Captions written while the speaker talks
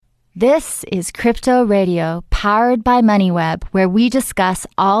This is Crypto Radio, powered by MoneyWeb, where we discuss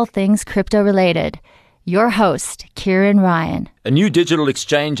all things crypto-related. Your host, Kieran Ryan. A new digital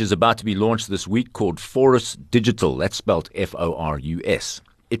exchange is about to be launched this week called Forus Digital. That's spelled F-O-R-U-S.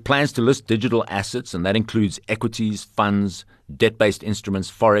 It plans to list digital assets, and that includes equities, funds, debt-based instruments,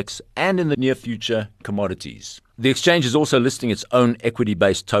 forex, and in the near future, commodities. The exchange is also listing its own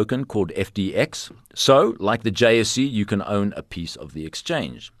equity-based token called FDX. So, like the JSE, you can own a piece of the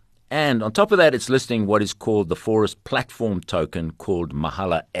exchange. And on top of that, it's listing what is called the Forus Platform token called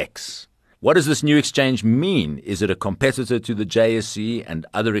Mahala X. What does this new exchange mean? Is it a competitor to the JSE and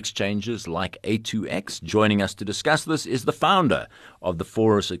other exchanges like A2X? Joining us to discuss this is the founder of the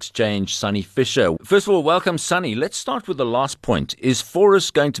Forus Exchange, Sunny Fisher. First of all, welcome, Sunny. Let's start with the last point. Is Forus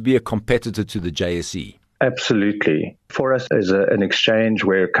going to be a competitor to the JSE? Absolutely. Forus is an exchange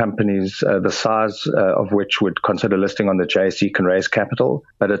where companies, the size of which would consider listing on the JSE, can raise capital,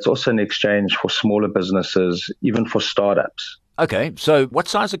 but it's also an exchange for smaller businesses, even for startups. Okay, so what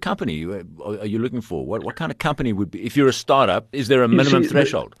size of company are you looking for? What kind of company would be, if you're a startup, is there a minimum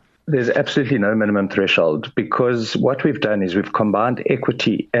threshold? There's absolutely no minimum threshold, because what we've done is we've combined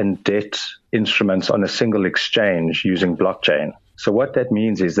equity and debt instruments on a single exchange using blockchain. So what that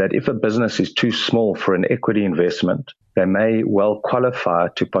means is that if a business is too small for an equity investment, they may well qualify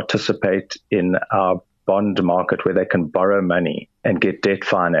to participate in our bond market where they can borrow money and get debt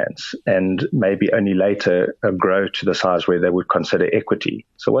finance, and maybe only later grow to the size where they would consider equity.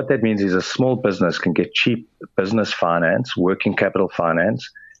 So what that means is a small business can get cheap business finance, working capital finance,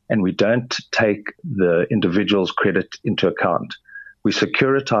 and we don't take the individual's credit into account. We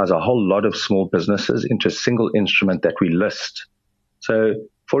securitize a whole lot of small businesses into a single instrument that we list. So,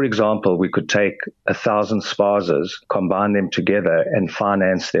 for example, we could take 1,000 SPASs, combine them together and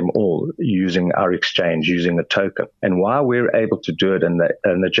finance them all using our exchange, using a token. And why we're able to do it and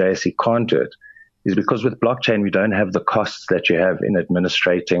the JSE can't do it is because with blockchain, we don't have the costs that you have in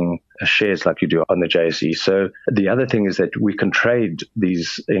administrating shares like you do on the JSE. So the other thing is that we can trade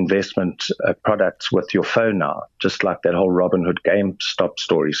these investment products with your phone now, just like that whole Robinhood GameStop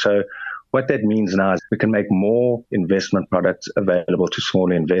story. So what that means now is we can make more investment products available to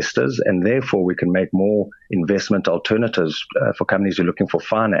small investors, and therefore we can make more investment alternatives for companies who are looking for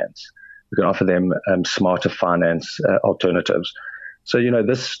finance. We can offer them smarter finance alternatives. So,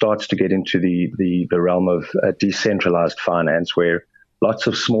 this starts to get into the realm of decentralized finance, where lots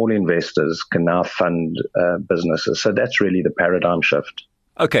of small investors can now fund businesses. So that's really the paradigm shift.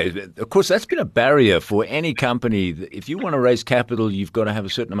 Okay, of course, that's been a barrier for any company. If you want to raise capital, you've got to have a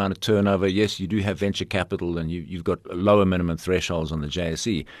certain amount of turnover. Yes, you do have venture capital and you've got lower minimum thresholds on the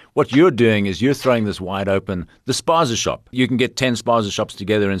JSE. What you're doing is you're throwing this wide open, the Spaza shop. You can get 10 Spaza shops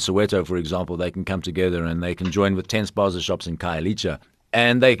together in Soweto, for example. They can come together and they can join with 10 Spaza shops in Khayelitsha.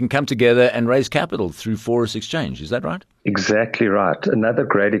 And they can come together and raise capital through Forus Exchange. Is that right? Exactly right. Another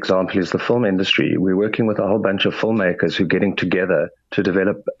great example is the film industry. We're working with a whole bunch of filmmakers who are getting together to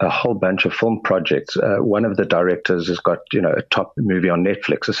develop a whole bunch of film projects. One of the directors has got, a top movie on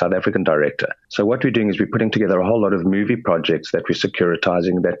Netflix, a South African director. So what we're doing is we're putting together a whole lot of movie projects that we're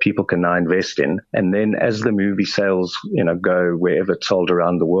securitizing that people can now invest in. And then as the movie sales, go wherever it's sold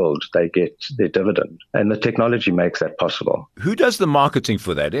around the world, they get their dividend. And the technology makes that possible. Who does the marketing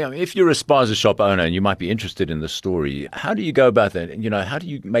for that? If you're a Spaza shop owner and you might be interested in the story, how do you go about that? How do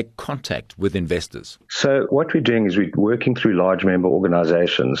you make contact with investors? So what we're doing is we're working through large member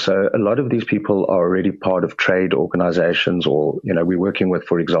organizations. So a lot of these people are already part of trade organizations, or, we're working with,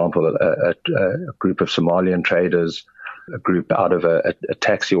 for example, a group of Somalian traders, a group out of a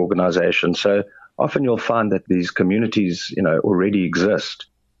taxi organization. So often you'll find that these communities, already exist.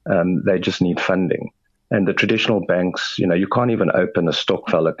 They just need funding. And the traditional banks, you can't even open a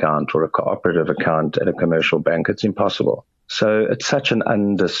Stokvel account or a cooperative account at a commercial bank. It's impossible. So it's such an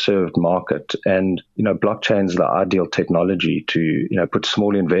underserved market. And, blockchain's the ideal technology to, put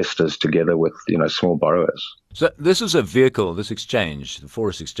small investors together with, small borrowers. So this is a vehicle, this exchange, the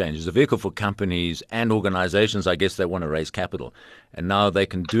Forus Exchange, is a vehicle for companies and organizations, I guess, that want to raise capital. And now they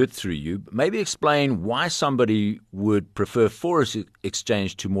can do it through you. Maybe explain why somebody would prefer Forus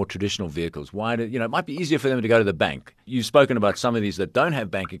Exchange to more traditional vehicles. Why it might be easier for them to go to the bank. You've spoken about some of these that don't have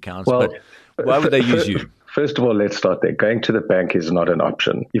bank accounts, but why would they use you? First of all, let's start there. Going to the bank is not an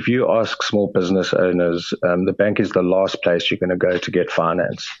option. If you ask small business owners, the bank is the last place you're going to go to get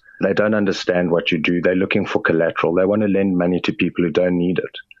finance. They don't understand what you do. They're looking for collateral. They want to lend money to people who don't need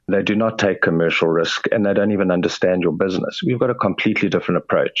it. They do not take commercial risk, and they don't even understand your business. We've got a completely different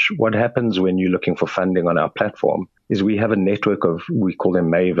approach. What happens when you're looking for funding on our platform is we have a network of, we call them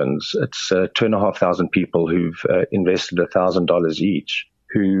mavens. It's 2,500 people who've invested $1,000 each,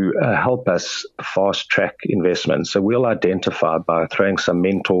 who help us fast track investments. So we'll identify by throwing some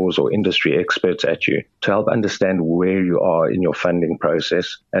mentors or industry experts at you to help understand where you are in your funding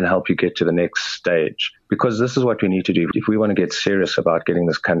process and help you get to the next stage. Because this is what we need to do. If we want to get serious about getting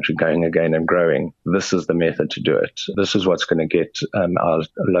this country going again and growing, this is the method to do it. This is what's going to get our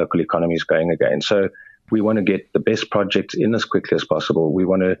local economies going again. So we want to get the best projects in as quickly as possible. We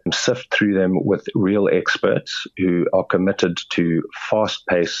want to sift through them with real experts who are committed to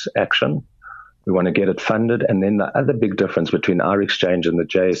fast-paced action. We want to get it funded. And then the other big difference between our exchange and the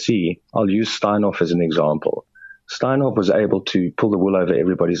JSE, I'll use Steinhoff as an example. Steinhoff was able to pull the wool over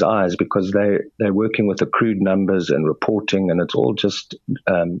everybody's eyes because they're working with accrued numbers and reporting, and it's all just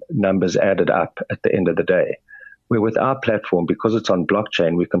numbers added up at the end of the day. Where with our platform, because it's on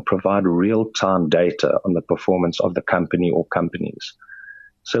blockchain, we can provide real-time data on the performance of the company or companies.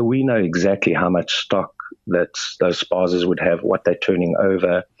 So we know exactly how much stock that those SPARs would have, what they're turning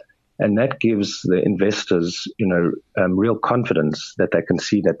over, and that gives the investors, real confidence that they can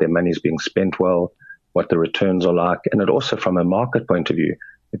see that their money is being spent well, what the returns are like, and it also, from a market point of view,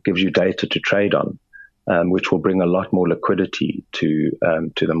 it gives you data to trade on, which will bring a lot more liquidity to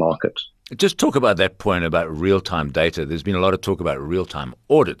the market. Just talk about that point about real-time data. There's been a lot of talk about real-time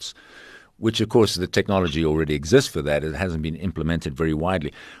audits, which, of course, the technology already exists for that. It hasn't been implemented very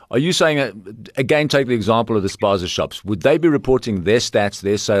widely. Are you saying, again, take the example of the spaza shops, would they be reporting their stats,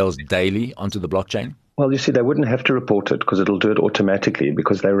 their sales daily onto the blockchain? Well, you see, they wouldn't have to report it because it'll do it automatically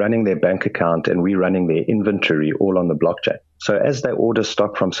because they're running their bank account and we're running their inventory all on the blockchain. So as they order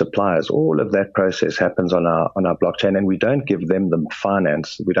stock from suppliers, all of that process happens on our blockchain, and we don't give them the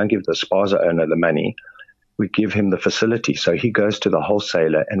finance. We don't give the spaza owner the money. We give him the facility. So he goes to the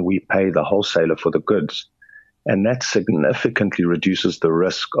wholesaler and we pay the wholesaler for the goods. And that significantly reduces the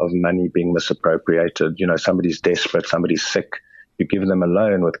risk of money being misappropriated. Somebody's desperate, somebody's sick. You give them a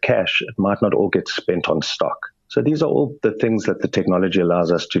loan with cash, it might not all get spent on stock. So these are all the things that the technology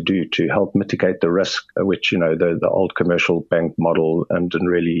allows us to do to help mitigate the risk, which, the old commercial bank model didn't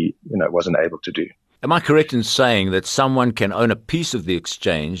really, wasn't able to do. Am I correct in saying that someone can own a piece of the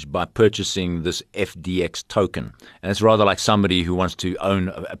exchange by purchasing this FDX token? And it's rather like somebody who wants to own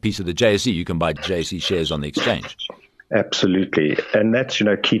a piece of the JSE. You can buy JSE shares on the exchange. Absolutely. And that's,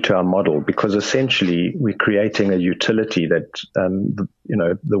 key to our model, because essentially we're creating a utility that,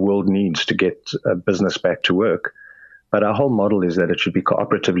 the world needs to get business back to work. But our whole model is that it should be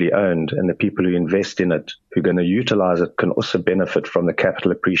cooperatively owned, and the people who invest in it, who are going to utilize it, can also benefit from the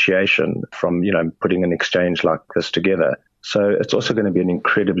capital appreciation from, putting an exchange like this together. So it's also going to be an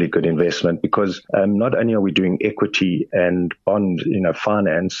incredibly good investment because not only are we doing equity and bond,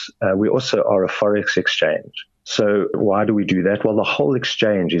 finance, we also are a forex exchange. So why do we do that? Well, the whole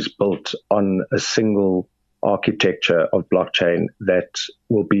exchange is built on a single architecture of blockchain that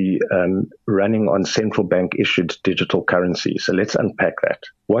will be running on central bank issued digital currency. So let's unpack that.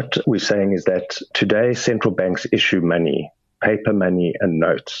 What we're saying is that today central banks issue money, paper money and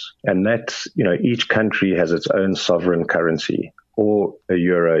notes. And that's, each country has its own sovereign currency, or a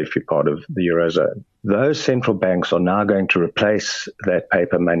euro if you're part of the Eurozone. Those central banks are now going to replace that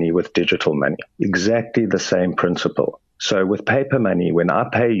paper money with digital money. Exactly the same principle. So with paper money, when I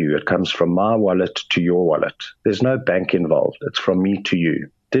pay you, it comes from my wallet to your wallet. There's no bank involved. It's from me to you.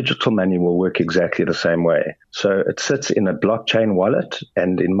 Digital money will work exactly the same way. So it sits in a blockchain wallet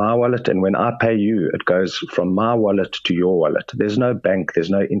and in my wallet. And when I pay you, it goes from my wallet to your wallet. There's no bank. There's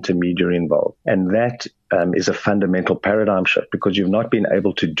no intermediary involved. And that is a fundamental paradigm shift because you've not been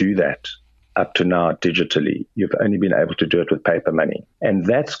able to do that up to now digitally. You've only been able to do it with paper money. And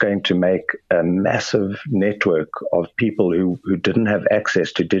that's going to make a massive network of people who didn't have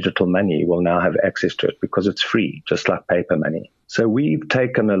access to digital money will now have access to it because it's free, just like paper money. So we've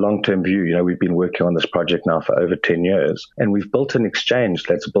taken a long-term view. We've been working on this project now for over 10 years, and we've built an exchange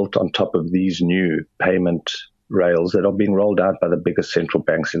that's built on top of these new payment rails that are being rolled out by the biggest central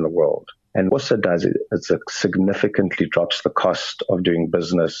banks in the world. And also does it significantly drops the cost of doing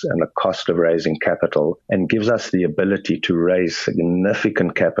business and the cost of raising capital and gives us the ability to raise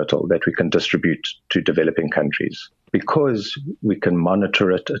significant capital that we can distribute to developing countries. Because we can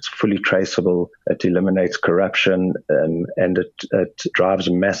monitor it, it's fully traceable, it eliminates corruption, and it drives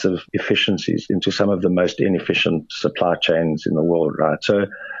massive efficiencies into some of the most inefficient supply chains in the world, right? So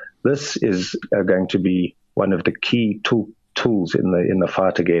this is going to be one of the key tools in the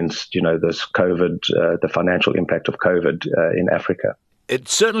fight against, this COVID, the financial impact of COVID in Africa. It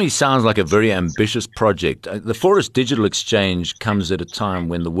certainly sounds like a very ambitious project. The Forus Digital Exchange comes at a time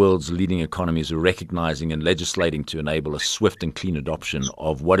when the world's leading economies are recognizing and legislating to enable a swift and clean adoption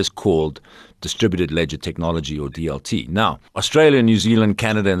of what is called distributed ledger technology, or DLT. Now, Australia, New Zealand,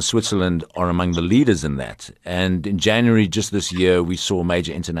 Canada, and Switzerland are among the leaders in that. And in January just this year, we saw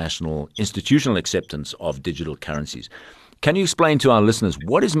major international institutional acceptance of digital currencies. Can you explain to our listeners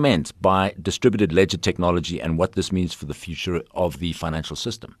what is meant by distributed ledger technology and what this means for the future of the financial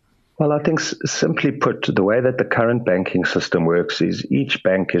system? Well, I think simply put, the way that the current banking system works is each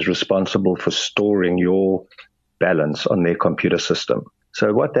bank is responsible for storing your balance on their computer system.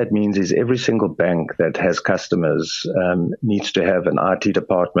 So what that means is every single bank that has customers needs to have an IT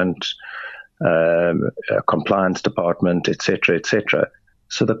department, a compliance department, et cetera, et cetera.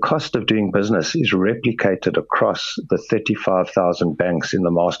 So the cost of doing business is replicated across the 35,000 banks in the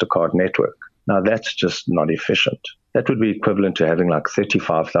MasterCard network. Now, that's just not efficient. That would be equivalent to having like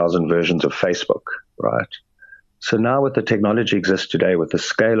 35,000 versions of Facebook, right? So now with the technology exists today, with the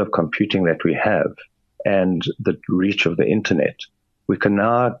scale of computing that we have and the reach of the internet, we can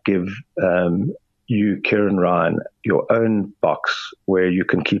now give you, Kieran Ryan, your own box where you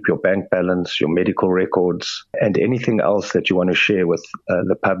can keep your bank balance, your medical records, and anything else that you want to share with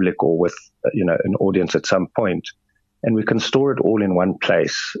the public or with an audience at some point. And we can store it all in one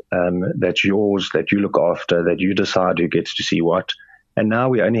place that's yours, that you look after, that you decide who gets to see what. And now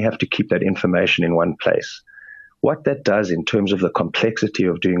we only have to keep that information in one place. What that does in terms of the complexity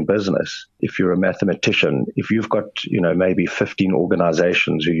of doing business, if you're a mathematician, if you've got, maybe 15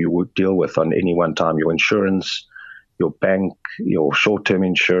 organizations who you would deal with on any one time, your insurance, your bank, your short-term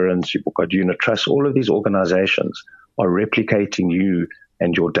insurance, you've got unit trust, all of these organizations are replicating you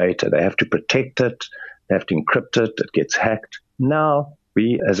and your data. They have to protect it. They have to encrypt it. It gets hacked. Now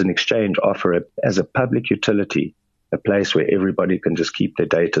we, as an exchange, offer it as a public utility, a place where everybody can just keep their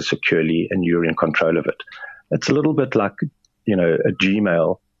data securely and you're in control of it. It's a little bit like, a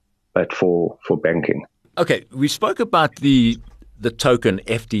Gmail, but for banking. Okay, we spoke about the token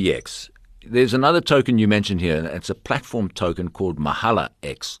FDX. There's another token you mentioned here, and it's a platform token called Mahala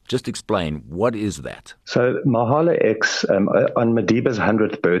X. Just explain, what is that? So Mahala X, on Madiba's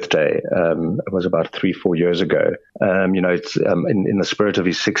 100th birthday, it was about 3-4 years ago, it's in the spirit of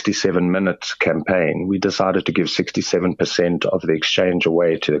his 67-minute campaign, we decided to give 67% of the exchange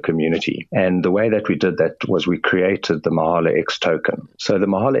away to the community. And the way that we did that was we created the Mahala X token. So the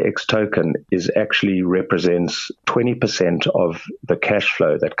Mahala X token actually represents 20% of the cash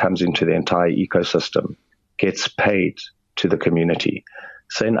flow that comes into the entire ecosystem gets paid to the community.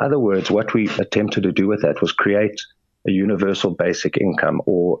 So in other words, what we attempted to do with that was create a universal basic income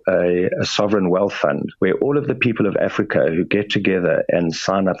or a sovereign wealth fund where all of the people of Africa who get together and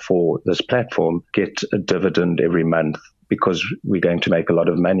sign up for this platform get a dividend every month, because we're going to make a lot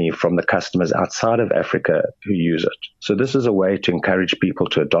of money from the customers outside of Africa who use it. So this is a way to encourage people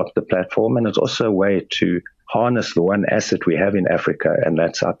to adopt the platform, and it's also a way to harness the one asset we have in Africa, and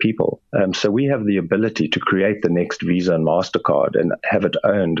that's our people. So we have the ability to create the next Visa and MasterCard and have it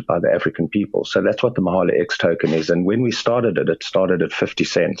owned by the African people. So that's what the Mahala X token is. And when we started it, it started at 50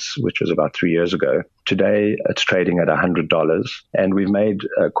 cents, which was about 3 years ago. Today, it's trading at $100. And we've made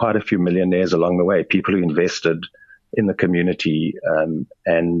quite a few millionaires along the way, people who invested in the community,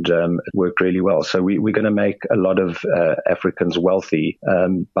 and it worked really well. So we're going to make a lot of Africans wealthy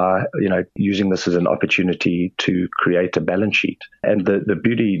by using this as an opportunity to create a balance sheet. And the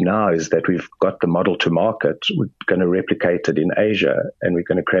beauty now is that we've got the model to market. We're going to replicate it in Asia, and we're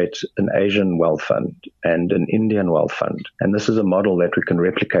going to create an Asian wealth fund and an Indian wealth fund. And this is a model that we can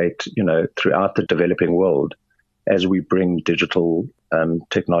replicate, throughout the developing world as we bring digital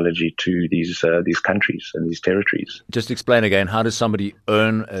technology to these countries and these territories. Just explain again, how does somebody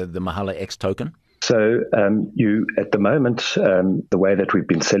earn the Mahala X token? So you, at the moment, the way that we've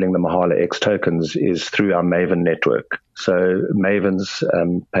been selling the Mahala X tokens is through our Maven network. So Mavens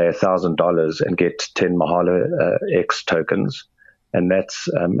pay $1,000 and get 10 Mahala X tokens. And that's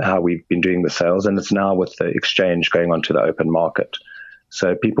how we've been doing the sales. And it's now with the exchange going onto the open market.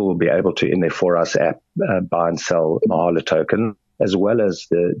 So people will be able to, in their For Us app, buy and sell Mahala token, as well as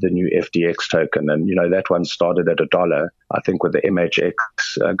the new FDX token. And, that one started at $1. I think with the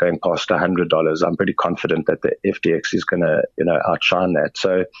MHX going past $100, I'm pretty confident that the FDX is going to, outshine that.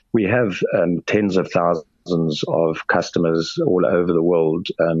 So we have tens of thousands of customers all over the world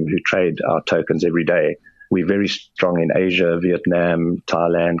who trade our tokens every day. We're very strong in Asia, Vietnam,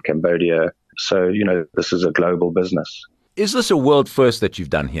 Thailand, Cambodia. So, this is a global business. Is this a world first that you've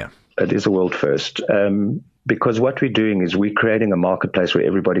done here? It is a world first. Because what we're doing is we're creating a marketplace where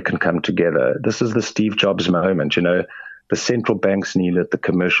everybody can come together. This is the Steve Jobs moment. The The central banks need it, the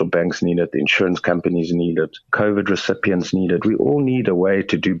commercial banks need it, the insurance companies need it, COVID recipients need it. We all need a way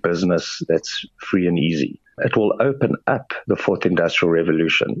to do business that's free and easy. It will open up the fourth industrial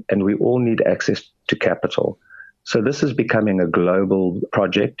revolution, and we all need access to capital. So this is becoming a global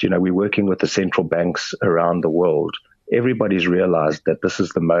project. We're working with the central banks around the world. Everybody's realized that this is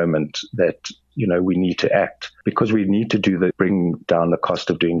the moment that, we need to act, because we need to bring down the cost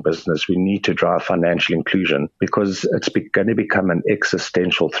of doing business. We need to drive financial inclusion, because it's going to become an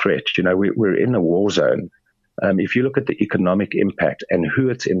existential threat. We're in a war zone. If you look at the economic impact and who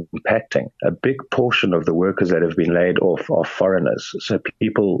it's impacting, a big portion of the workers that have been laid off are foreigners. So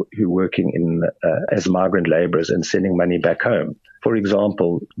people who are working as migrant laborers and sending money back home. For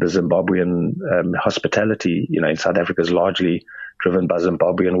example, the Zimbabwean hospitality, in South Africa is largely driven by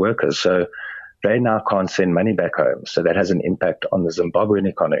Zimbabwean workers. So they now can't send money back home. So that has an impact on the Zimbabwean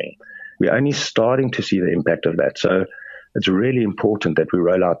economy. We're only starting to see the impact of that. So it's really important that we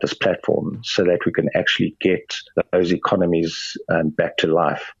roll out this platform so that we can actually get those economies back to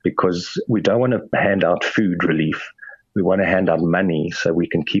life, because we don't want to hand out food relief. We want to hand out money so we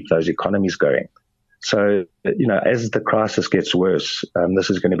can keep those economies going. So, as the crisis gets worse,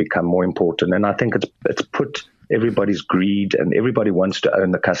 this is going to become more important. And I think it's put everybody's greed, and everybody wants to own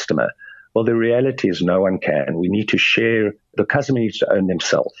the customer. Well, the reality is no one can. We need to share. The customer needs to own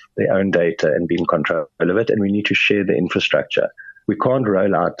themselves, their own data, and be in control of it. And we need to share the infrastructure. We can't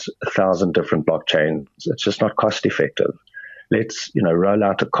roll out 1,000 different blockchains. It's just not cost effective. Let's, roll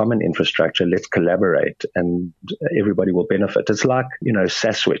out a common infrastructure. Let's collaborate, and everybody will benefit. It's like,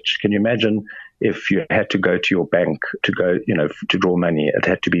 SASwitch. Can you imagine if you had to go to your bank to go, to draw money? It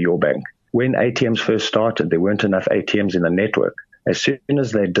had to be your bank. When ATMs first started, there weren't enough ATMs in the network. As soon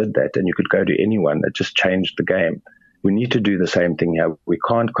as they did that and you could go to anyone, it just changed the game. We need to do the same thing here. We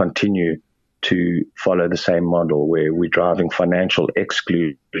can't continue to follow the same model where we're driving financial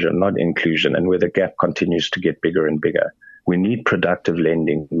exclusion, not inclusion, and where the gap continues to get bigger and bigger. We need productive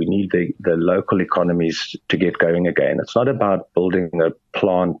lending. We need the local economies to get going again. It's not about building a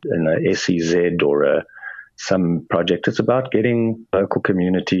plant in a SEZ or some project. It's about getting local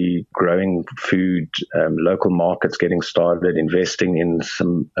community, growing food, local markets getting started, investing in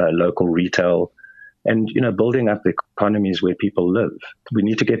some local retail, and, building up the economies where people live. We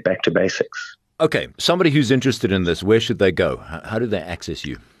need to get back to basics. Okay, somebody who's interested in this, where should they go? How do they access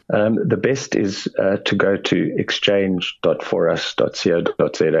you? The best is to go to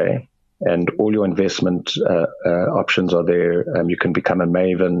exchange.forus.co.za, and all your investment options are there. You can become a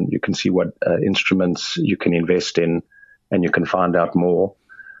maven. You can see what instruments you can invest in, and you can find out more.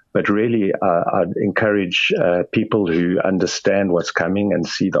 But really, I'd encourage people who understand what's coming and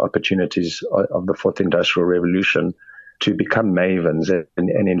see the opportunities of the fourth industrial revolution to become mavens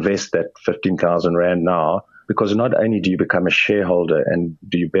and invest that 15,000 Rand now, because not only do you become a shareholder and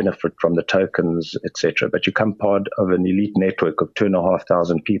do you benefit from the tokens, etc., but you become part of an elite network of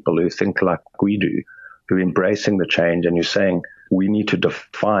 2,500 people who think like we do, who are embracing the change, and you're saying, we need to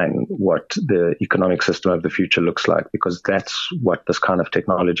define what the economic system of the future looks like, because that's what this kind of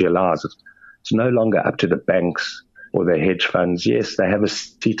technology allows. It's no longer up to the banks or the hedge funds. Yes, they have a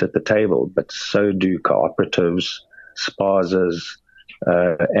seat at the table, but so do cooperatives, sparsas,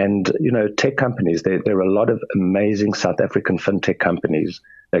 and, tech companies. There are a lot of amazing South African fintech companies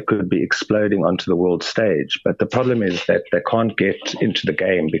that could be exploding onto the world stage. But the problem is that they can't get into the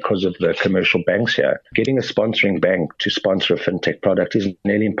game because of the commercial banks here. Getting a sponsoring bank to sponsor a fintech product is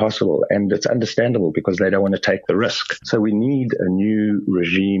nearly impossible. And it's understandable because they don't want to take the risk. So we need a new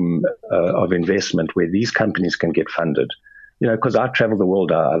regime of investment where these companies can get funded. Because I travel the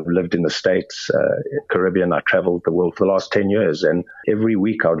world. I've lived in the States, Caribbean. I traveled the world for the last 10 years. And every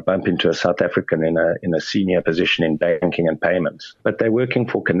week I would bump into a South African in a senior position in banking and payments. But they're working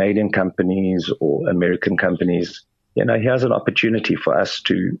for Canadian companies or American companies. Here's an opportunity for us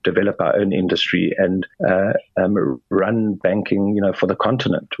to develop our own industry and run banking, for the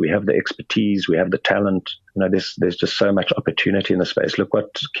continent. We have the expertise, we have the talent. There's just so much opportunity in the space. Look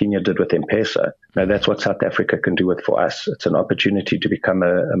what Kenya did with M-Pesa. That's what South Africa can do for us. It's an opportunity to become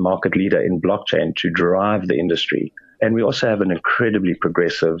a market leader in blockchain, to drive the industry. And we also have an incredibly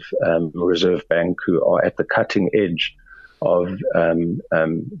progressive Reserve Bank who are at the cutting edge of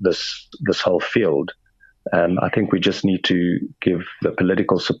this whole field. I think we just need to give the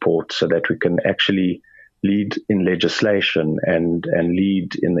political support so that we can actually lead in legislation and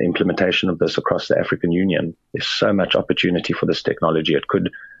lead in the implementation of this across the African Union. There's so much opportunity for this technology. It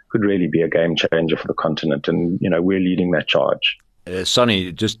could really be a game changer for the continent, and we're leading that charge.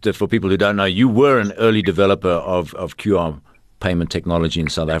 Sonny, just for people who don't know, you were an early developer of QR payment technology in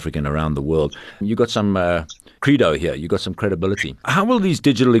South Africa and around the world. You got some credo here. You've got some credibility. How will these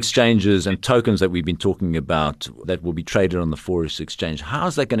digital exchanges and tokens that we've been talking about that will be traded on the Forex exchange, how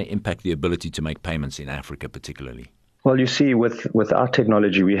is that going to impact the ability to make payments in Africa particularly? Well, you see, with our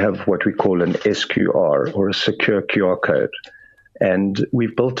technology, we have what we call an SQR, or a secure QR code. And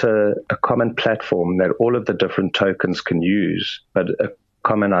we've built a common platform that all of the different tokens can use, but a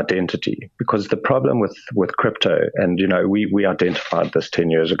common identity. Because the problem with crypto, and, we identified this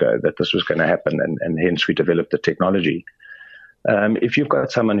 10 years ago that this was going to happen, and hence we developed the technology. If you've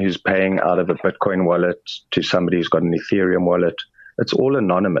got someone who's paying out of a Bitcoin wallet to somebody who's got an Ethereum wallet, it's all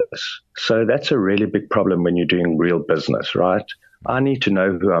anonymous. So that's a really big problem when you're doing real business, right? I need to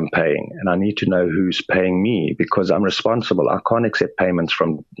know who I'm paying, and I need to know who's paying me because I'm responsible. I can't accept payments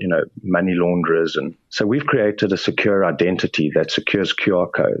from, money launderers. And so we've created a secure identity that secures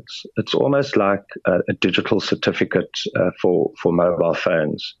QR codes. It's almost like a digital certificate for mobile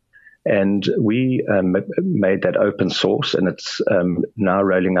phones. And we made that open source, and it's now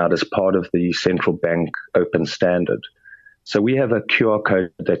rolling out as part of the central bank open standard. So we have a QR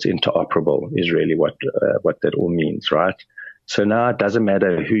code that's interoperable is really what that all means, right? So now it doesn't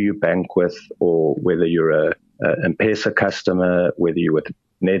matter who you bank with, or whether you're a M-Pesa customer, whether you're with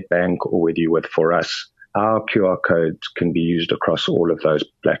Nedbank, or whether you're with For Us. Our QR codes can be used across all of those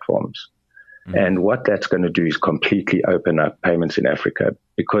platforms. Mm-hmm. And what that's going to do is completely open up payments in Africa,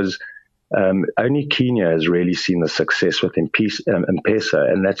 because only Kenya has really seen the success with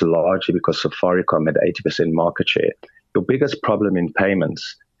M-Pesa, and that's largely because Safaricom had 80% market share. Your biggest problem in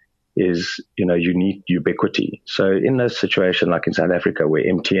payments is, you need ubiquity. So in a situation like in South Africa, where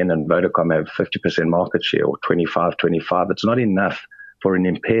MTN and Vodacom have 50% market share, or 25, it's not enough for an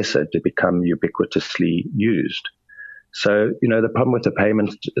M-Pesa to become ubiquitously used. So, the problem with the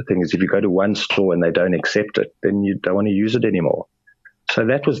payment thing is if you go to one store and they don't accept it, then you don't want to use it anymore. So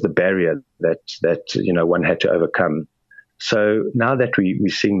that was the barrier that one had to overcome. So now that we're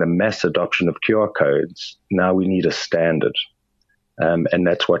seeing the mass adoption of QR codes, now we need a standard. And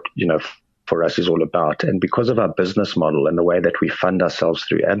that's what, for us is all about. And because of our business model and the way that we fund ourselves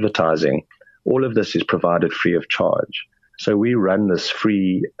through advertising, all of this is provided free of charge. So we run this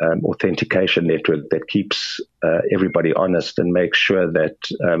free authentication network that keeps everybody honest and makes sure that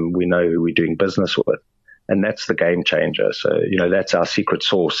we know who we're doing business with. And that's the game changer. So, that's our secret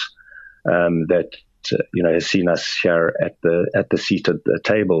sauce that has seen us here at the seat at the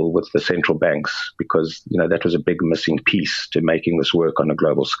table with the central banks, because, that was a big missing piece to making this work on a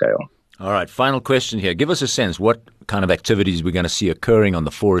global scale. All right. Final question here. Give us a sense what kind of activities we're going to see occurring on the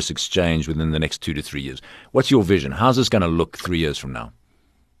Forex exchange within the next 2 to 3 years. What's your vision? How's this going to look 3 years from now?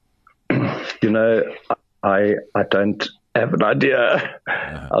 I don't have an idea.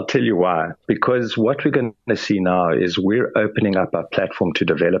 I'll tell you why. Because what we're going to see now is we're opening up our platform to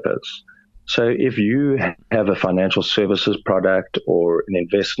developers. So if you have a financial services product or an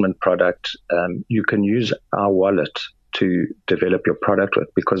investment product, you can use our wallet to develop your product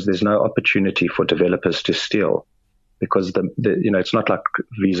with, because there's no opportunity for developers to steal. Because it's not like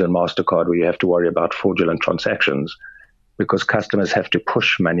Visa and MasterCard where you have to worry about fraudulent transactions, because customers have to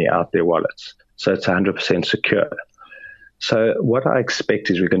push money out their wallets. So it's 100% secure. So what I expect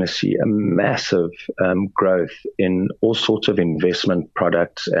is we're going to see a massive growth in all sorts of investment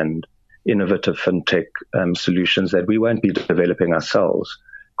products and innovative fintech solutions that we won't be developing ourselves,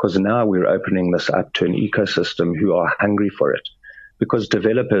 because now we're opening this up to an ecosystem who are hungry for it. Because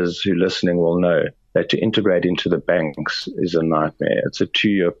developers who are listening will know that to integrate into the banks is a nightmare. It's a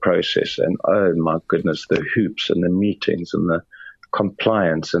 2-year process, and oh my goodness, the hoops and the meetings and the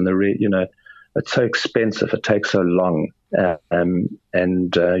compliance and it's so expensive. It takes so long,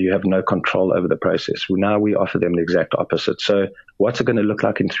 and you have no control over the process. Now we offer them the exact opposite. So what's it going to look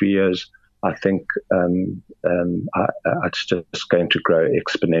like in 3 years? I think it's just going to grow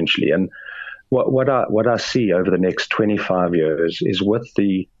exponentially. And what I see over the next 25 years is with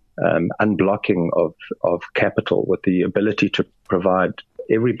the unblocking of capital, with the ability to provide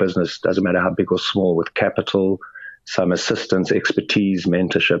every business, doesn't matter how big or small, with capital, some assistance, expertise,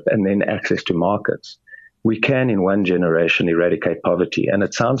 mentorship, and then access to markets. We can, in one generation, eradicate poverty. And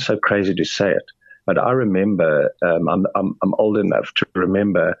it sounds so crazy to say it, but I remember, I'm old enough to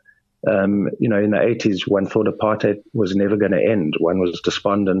remember, in the 80s, one thought apartheid was never going to end. One was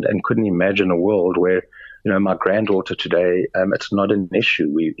despondent and couldn't imagine a world where, my granddaughter today, it's not an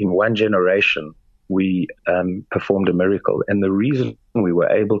issue. In one generation, we performed a miracle. And the reason we were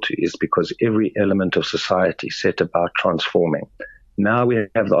able to is because every element of society set about transforming. Now we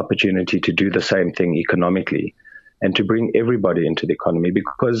have the opportunity to do the same thing economically and to bring everybody into the economy,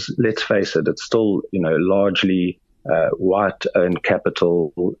 because let's face it, it's still, largely white-owned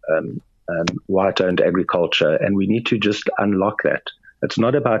capital, white-owned agriculture, and we need to just unlock that. It's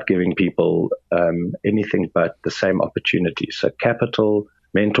not about giving people anything but the same opportunities. So capital,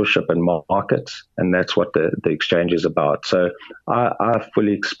 mentorship, and markets, and that's what the exchange is about. So I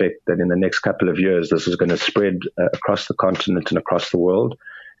fully expect that in the next couple of years, this is going to spread across the continent and across the world.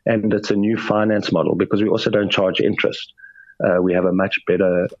 And it's a new finance model because we also don't charge interest. We have a much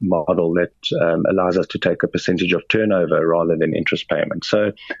better model that allows us to take a percentage of turnover rather than interest payments.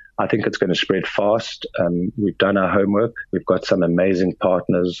 So I think it's going to spread fast. We've done our homework. We've got some amazing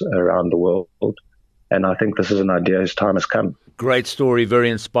partners around the world. And I think this is an idea whose time has come. Great story, very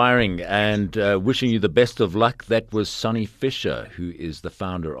inspiring, and wishing you the best of luck. That was Sonny Fisher, who is the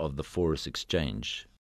founder of the Forex Exchange.